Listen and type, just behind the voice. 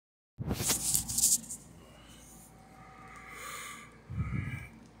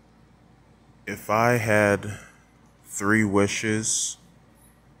If I had 3 wishes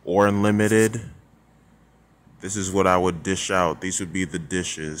or unlimited, this is what I would dish out. These would be the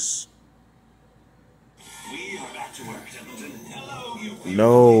dishes. We are back to work, Templeton. Hello, you.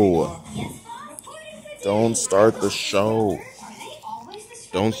 No. Don't start the show.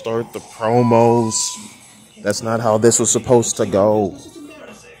 Don't start the promos. That's not how this was supposed to go.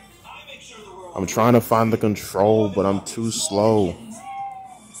 I'm trying to find the control, but I'm too slow.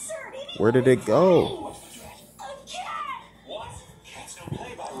 Where did it go?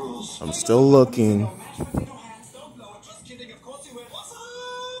 I'm still looking.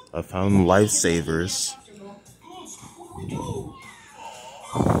 I found lifesavers.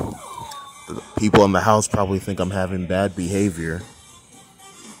 The people in the house probably think I'm having bad behavior.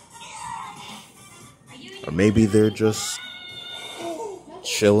 Or maybe they're just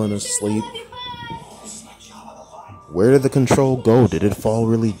chilling asleep. Where did the control go? Did it fall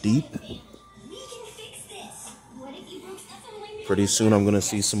really deep? Pretty soon I'm gonna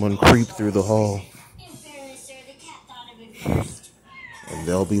see someone creep through the hall. And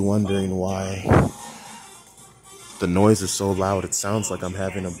they'll be wondering why the noise is so loud. It sounds like I'm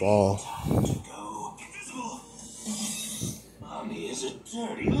having a ball.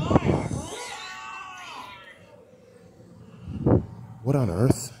 What on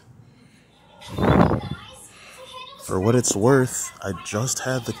earth? For what it's worth, I just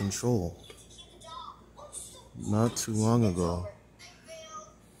had the control. Not too long ago.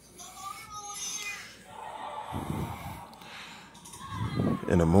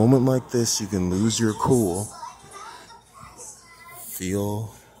 In a moment like this, you can lose your cool.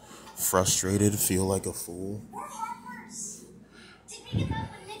 Feel frustrated, feel like a fool.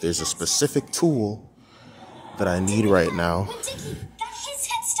 There's a specific tool that I need right now.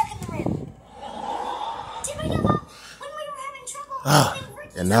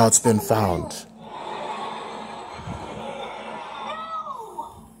 And now it's been found.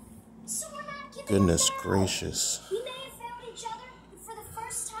 Goodness gracious.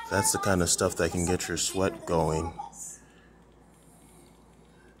 That's the kind of stuff that can get your sweat going.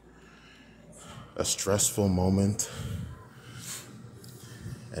 A stressful moment.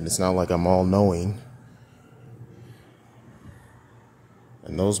 And it's not like I'm all knowing.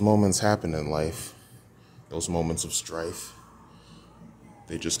 And those moments happen in life. Those moments of strife.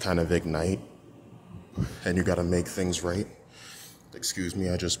 They just kind of ignite. And you gotta make things right. Excuse me,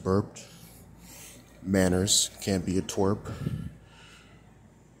 I just burped. Manners, can't be a twerp.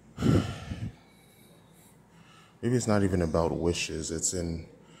 Maybe it's not even about wishes. It's in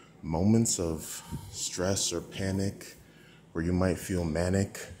moments of stress or panic where you might feel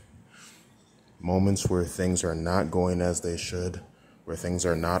manic. Moments where things are not going as they should, where things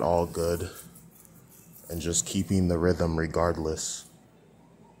are not all good, and just keeping the rhythm regardless.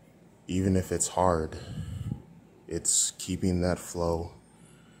 Even if it's hard, it's keeping that flow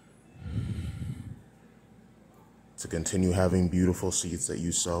to continue having beautiful seeds that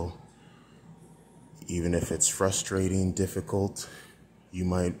you sow. Even if it's frustrating, difficult, you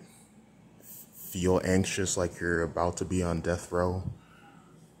might feel anxious like you're about to be on death row,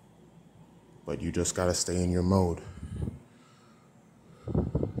 but you just gotta stay in your mode.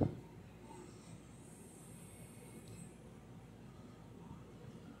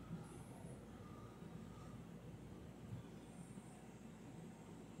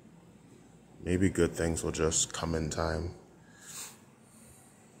 Maybe good things will just come in time.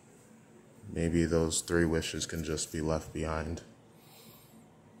 Maybe those 3 wishes can just be left behind.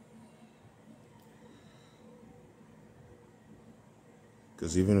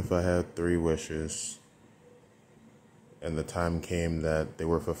 Because even if I had 3 wishes and the time came that they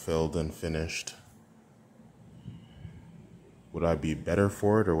were fulfilled and finished, would I be better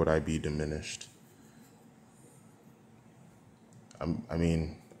for it or would I be diminished?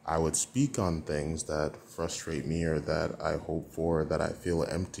 I would speak on things that frustrate me or that I hope for, or that I feel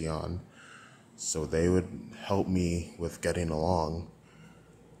empty on. So they would help me with getting along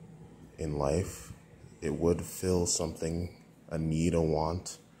in life. It would fill something, a need, a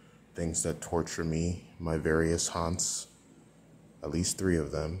want, things that torture me, my various haunts, at least 3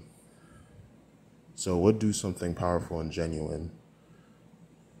 of them. So it would do something powerful and genuine.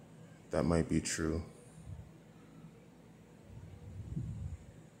 That might be true.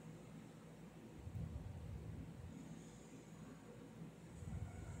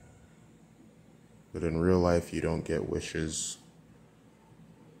 But in real life, you don't get wishes.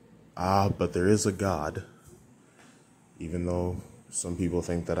 But there is a God. Even though some people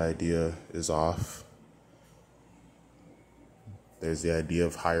think that idea is off. There's the idea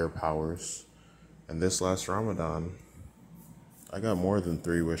of higher powers. And this last Ramadan, I got more than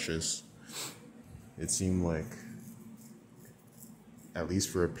 3 wishes. It seemed like, at least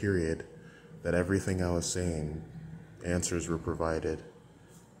for a period, that everything I was saying, answers were provided.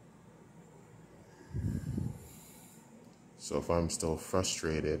 So if I'm still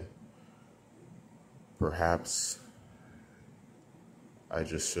frustrated, perhaps I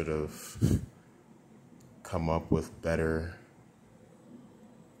just should have come up with better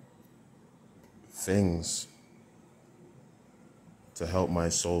things to help my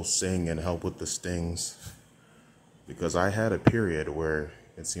soul sing and help with the stings. Because I had a period where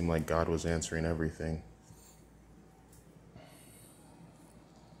it seemed like God was answering everything.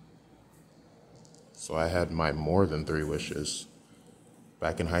 So I had my more than 3 wishes.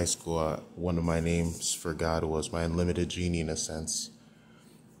 Back in high school, one of my names for God was my unlimited genie in a sense.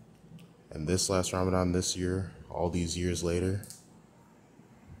 And this last Ramadan this year, all these years later,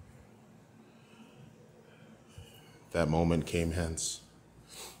 that moment came hence.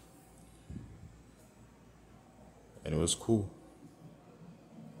 And it was cool.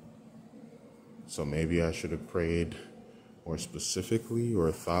 So maybe I should have prayed more specifically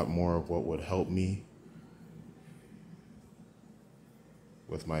or thought more of what would help me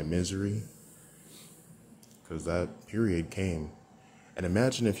with my misery, because that period came. And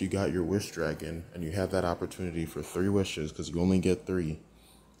imagine if you got your wish dragon and you had that opportunity for 3 wishes, because you only get 3,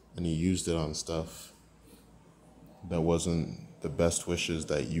 and you used it on stuff that wasn't the best wishes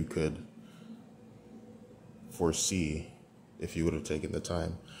that you could foresee if you would have taken the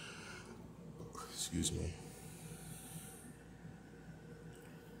time. Excuse me.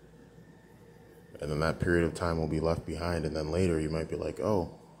 And then that period of time will be left behind, and then later you might be like, oh,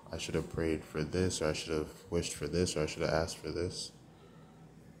 I should have prayed for this, or I should have wished for this, or I should have asked for this.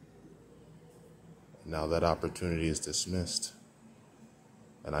 Now that opportunity is dismissed,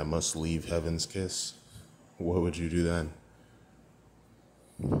 and I must leave heaven's kiss. What would you do then?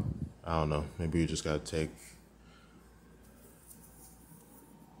 I don't know. Maybe you just gotta take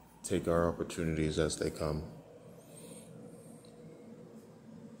our opportunities as they come,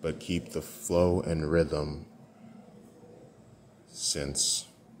 but keep the flow and rhythm, since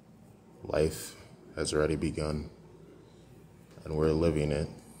life has already begun and we're living it,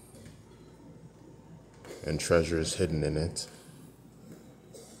 and treasure is hidden in it.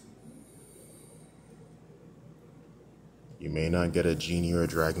 You may not get a genie or a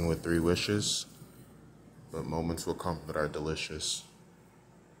dragon with 3 wishes, but moments will come that are delicious.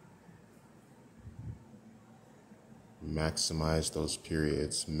 Maximize those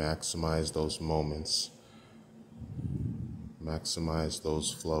periods, maximize those moments, maximize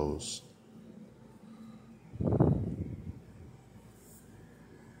those flows.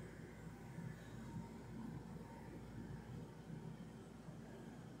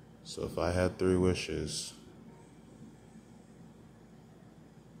 So if I had 3 wishes,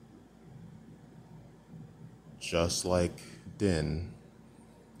 just like Din,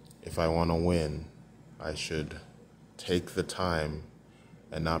 if I want to win, I should take the time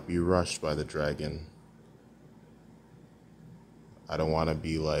and not be rushed by the dragon. I don't want to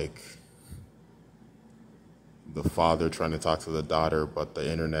be like the father trying to talk to the daughter, but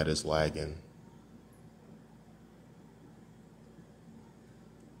the internet is lagging.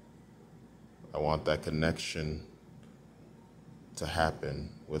 I want that connection to happen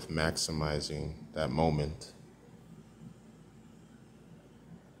with maximizing that moment.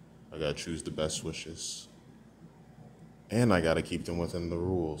 I gotta choose the best wishes. And I gotta keep them within the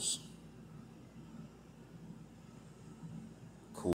rules.